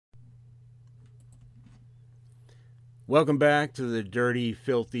Welcome back to the dirty,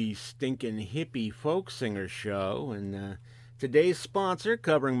 filthy, stinking hippie folk singer show. And today's sponsor,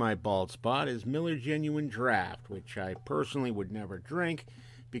 covering my bald spot, is Miller Genuine Draft, which I personally would never drink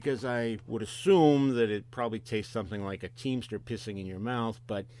because I would assume that it probably tastes something like a Teamster pissing in your mouth.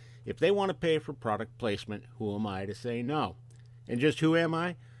 But if they want to pay for product placement, who am I to say no? And just who am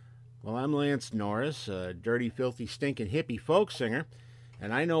I? Well, I'm Lance Norris, a dirty, filthy, stinking hippie folk singer.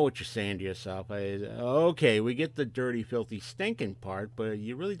 And I know what you're saying to yourself. Okay, we get the dirty, filthy, stinking part, but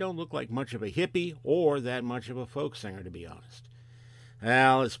you really don't look like much of a hippie or that much of a folk singer, to be honest.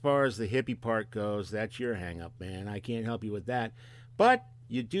 Well, as far as the hippie part goes, that's your hang up, man. I can't help you with that. But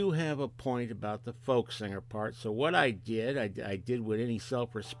you do have a point about the folk singer part. So what I did what any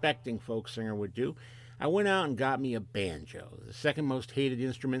self-respecting folk singer would do. I went out and got me a banjo, the second most hated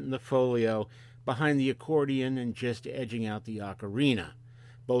instrument in the folio, behind the accordion and just edging out the ocarina,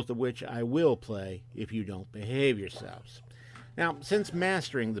 both of which I will play if you don't behave yourselves. Now, since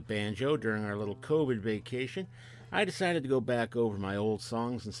mastering the banjo during our little COVID vacation, I decided to go back over my old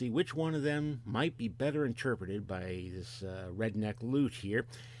songs and see which one of them might be better interpreted by this redneck lute here.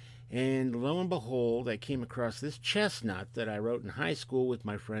 And lo and behold, I came across this chestnut that I wrote in high school with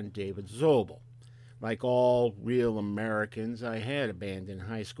my friend David Zobel. Like all real Americans, I had a band in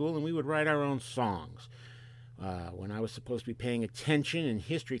high school, and we would write our own songs. When I was supposed to be paying attention in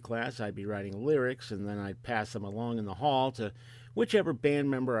history class, I'd be writing lyrics, and then I'd pass them along in the hall to whichever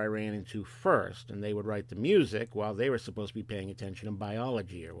band member I ran into first, and they would write the music while they were supposed to be paying attention in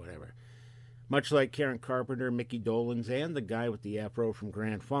biology or whatever. Much like Karen Carpenter, Mickey Dolenz, and the guy with the afro from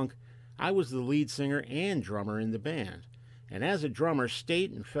Grand Funk, I was the lead singer and drummer in the band. And as a drummer,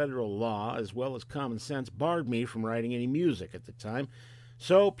 state and federal law, as well as common sense, barred me from writing any music at the time.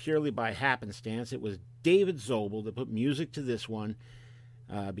 So, purely by happenstance, it was David Zobel that put music to this one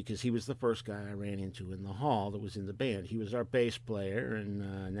because he was the first guy I ran into in the hall that was in the band. He was our bass player,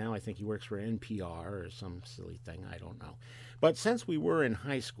 and now I think he works for NPR or some silly thing, I don't know. But since we were in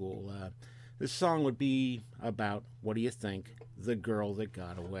high school, this song would be about, what do you think, the girl that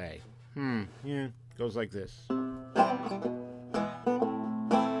got away. Yeah, goes like this.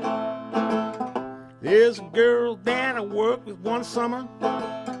 There's a girl that I worked with one summer.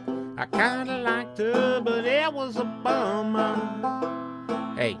 I kinda liked her, but it was a bummer.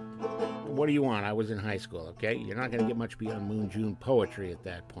 Hey, what do you want? I was in high school, okay? You're not gonna get much beyond Moon June poetry at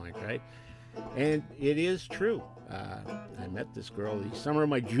that point, right? And it is true. I met this girl the summer of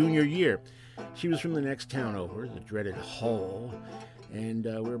my junior year. She was from the next town over, the dreaded Hull, and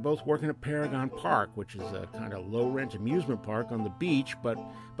we were both working at Paragon Park, which is a kind of low-rent amusement park on the beach, but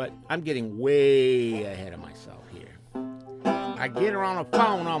I'm getting way ahead of myself here. I get her on the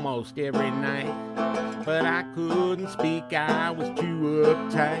phone almost every night, but I couldn't speak, I was too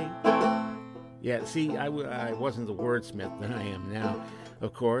uptight. Yeah, see, I wasn't the wordsmith that I am now,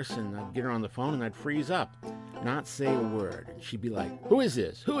 of course, and I'd get her on the phone and I'd freeze up, not say a word. And she'd be like, "Who is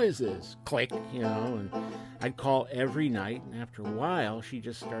this? Who is this?" Click, and I'd call every night, and after a while, she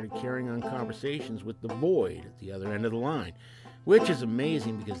just started carrying on conversations with the void at the other end of the line, which is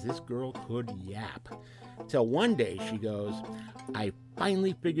amazing because this girl could yap. Till one day she goes, "I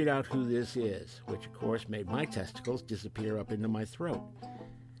finally figured out who this is," which of course made my testicles disappear up into my throat.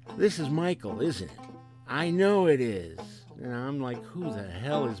 "This is Michael, isn't it?" "I know it is." And I'm like, who the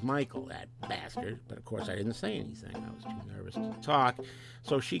hell is Michael, that bastard? But of course I didn't say anything. I was too nervous to talk.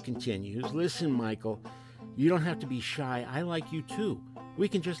 So she continues, "Listen, Michael, you don't have to be shy. I like you too. We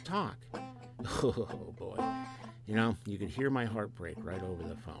can just talk." Oh boy. You could hear my heart break right over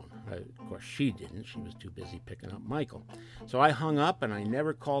the phone. Of course she didn't. She was too busy picking up Michael. So I hung up and I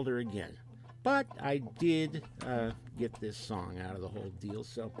never called her again. But I did get this song out of the whole deal.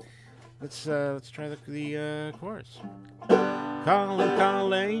 So let's try the chorus. Calling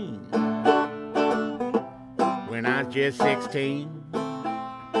Colleen when I was just 16.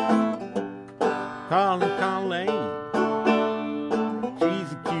 Calling Colleen, she's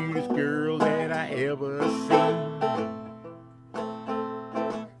the cutest girl that I ever seen.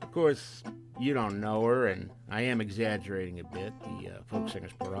 Of course, you don't know her, and I am exaggerating a bit, the folk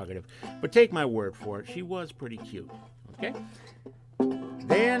singer's prerogative. But take my word for it, she was pretty cute, okay?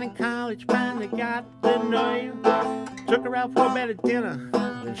 Then in college, finally got the nerve. Took her out for a better dinner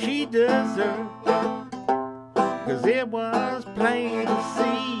than she deserved. 'Cause it was plain to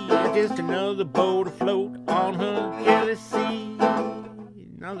see, just another boat afloat on her jealous sea.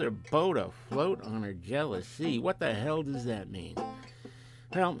 Another boat afloat on her jealous sea. What the hell does that mean?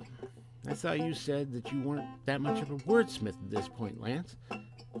 Well, I thought you said that you weren't that much of a wordsmith at this point, Lance.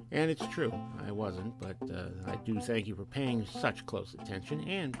 And it's true, I wasn't, but I do thank you for paying such close attention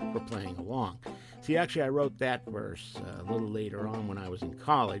and for playing along. See, actually, I wrote that verse a little later on when I was in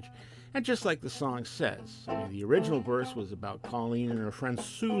college, and just like the song says, I mean, the original verse was about Colleen and her friend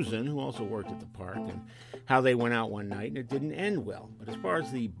Susan, who also worked at the park, and how they went out one night and it didn't end well. But as far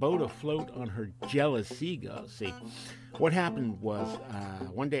as the boat afloat on her jealousy goes, see, what happened was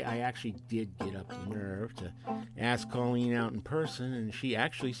one day I actually did get up the nerve to ask Colleen out in person, and she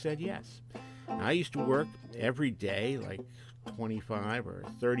actually said yes. Now, I used to work every day, like 25 or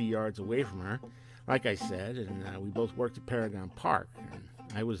 30 yards away from her, like I said, and we both worked at Paragon Park. And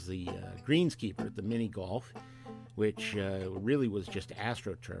I was the greenskeeper at the mini golf, which really was just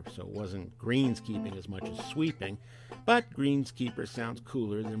AstroTurf, so it wasn't greenskeeping as much as sweeping. But greenskeeper sounds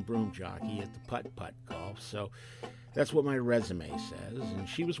cooler than broom jockey at the putt-putt golf, so that's what my resume says. And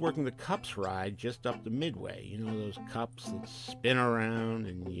she was working the cups ride just up the midway. You know, those cups that spin around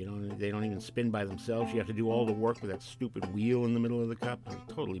and they don't even spin by themselves. You have to do all the work with that stupid wheel in the middle of the cup.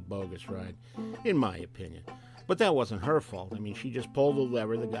 A totally bogus ride, in my opinion. But that wasn't her fault. I mean, she just pulled the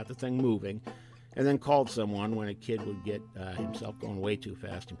lever that got the thing moving and then called someone when a kid would get himself going way too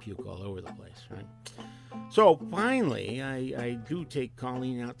fast and puke all over the place, right? So finally, I do take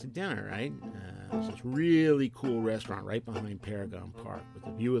Colleen out to dinner, right? It's this really cool restaurant right behind Paragon Park with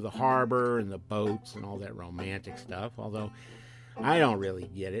a view of the harbor and the boats and all that romantic stuff, although I don't really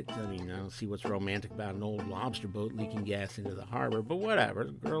get it. I mean, I don't see what's romantic about an old lobster boat leaking gas into the harbor, but whatever.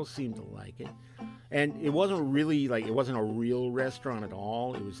 The girls seem to like it. And it wasn't really it wasn't a real restaurant at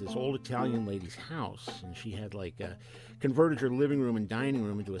all. It was this old Italian lady's house, and she had converted her living room and dining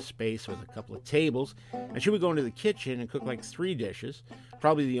room into a space with a couple of tables. And she would go into the kitchen and cook like 3 dishes,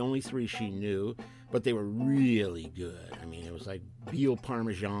 probably the only 3 she knew, but they were really good. I mean, it was like veal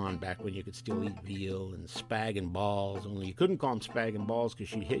parmesan back when you could still eat veal, and spag and balls, only you couldn't call them spag and balls because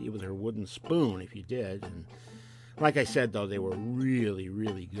she'd hit you with her wooden spoon if you did. And like I said, though, they were really,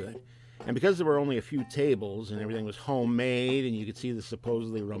 really good. And because there were only a few tables and everything was homemade and you could see the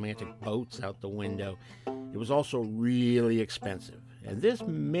supposedly romantic boats out the window, it was also really expensive. And this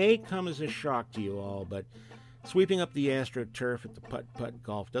may come as a shock to you all, but sweeping up the AstroTurf at the putt-putt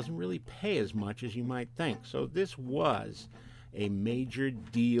golf doesn't really pay as much as you might think. So this was a major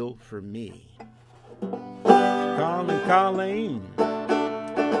deal for me. Calling Colleen.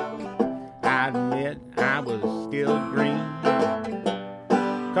 I admit I was still green.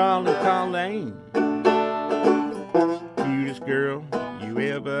 Calling Colleen, cutest girl you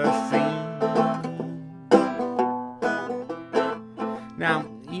ever seen. Now,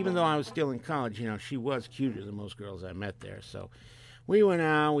 even though I was still in college, she was cuter than most girls I met there. So we went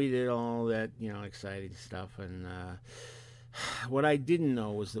out, we did all that, exciting stuff. And what I didn't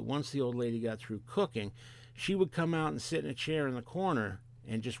know was that once the old lady got through cooking, she would come out and sit in a chair in the corner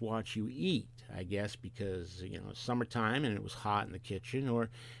and just watch you eat. I guess because, it's summertime and it was hot in the kitchen, or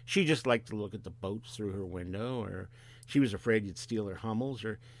she just liked to look at the boats through her window, or she was afraid you'd steal her Hummels,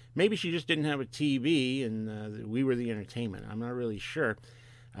 or maybe she just didn't have a TV and we were the entertainment. I'm not really sure.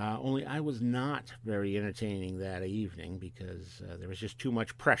 Only I was not very entertaining that evening because there was just too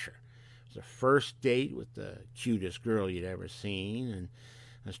much pressure. It was a first date with the cutest girl you'd ever seen, and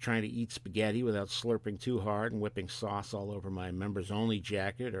I was trying to eat spaghetti without slurping too hard and whipping sauce all over my members-only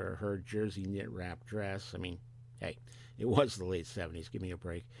jacket or her jersey knit-wrap dress. I mean, hey, it was the late 70s. Give me a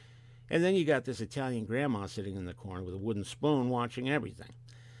break. And then you got this Italian grandma sitting in the corner with a wooden spoon watching everything.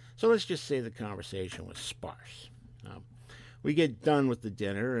 So let's just say the conversation was sparse. We get done with the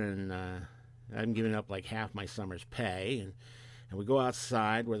dinner, and I'm giving up like half my summer's pay, and we go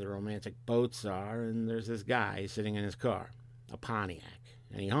outside where the romantic boats are, and there's this guy sitting in his car, a Pontiac.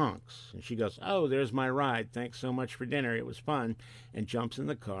 And he honks, and she goes, "Oh, there's my ride. Thanks so much for dinner. It was fun," and jumps in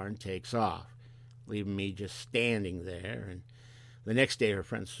the car and takes off, leaving me just standing there. And the next day, her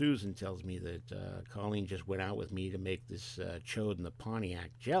friend Susan tells me that Colleen just went out with me to make this chode in the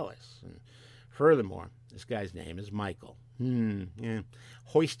Pontiac jealous. And furthermore, this guy's name is Michael. Yeah,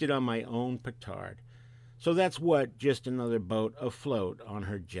 hoisted on my own petard. So that's what just another boat afloat on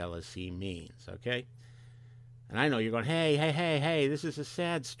her jealousy means, okay? And I know you're going, hey, this is a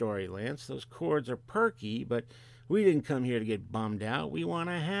sad story, Lance. Those chords are perky, but we didn't come here to get bummed out. We want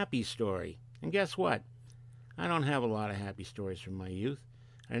a happy story. And guess what? I don't have a lot of happy stories from my youth.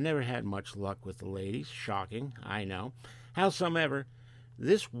 I never had much luck with the ladies. Shocking, I know. Howsomever,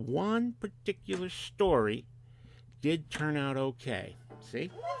 this one particular story did turn out okay.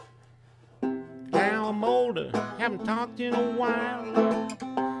 See? Now I'm older, haven't talked in a while.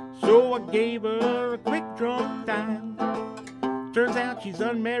 So I gave her a quick drunk dial. Turns out she's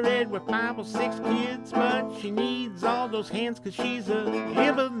unmarried with 5 or 6 kids, but she needs all those hands 'cause she's a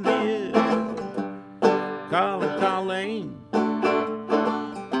invalid. Calling Colleen,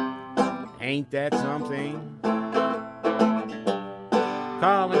 ain't that something?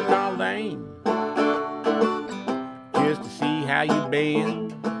 Calling Colleen, just to see how you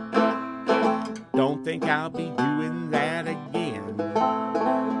been. Don't think I'll be doing that again.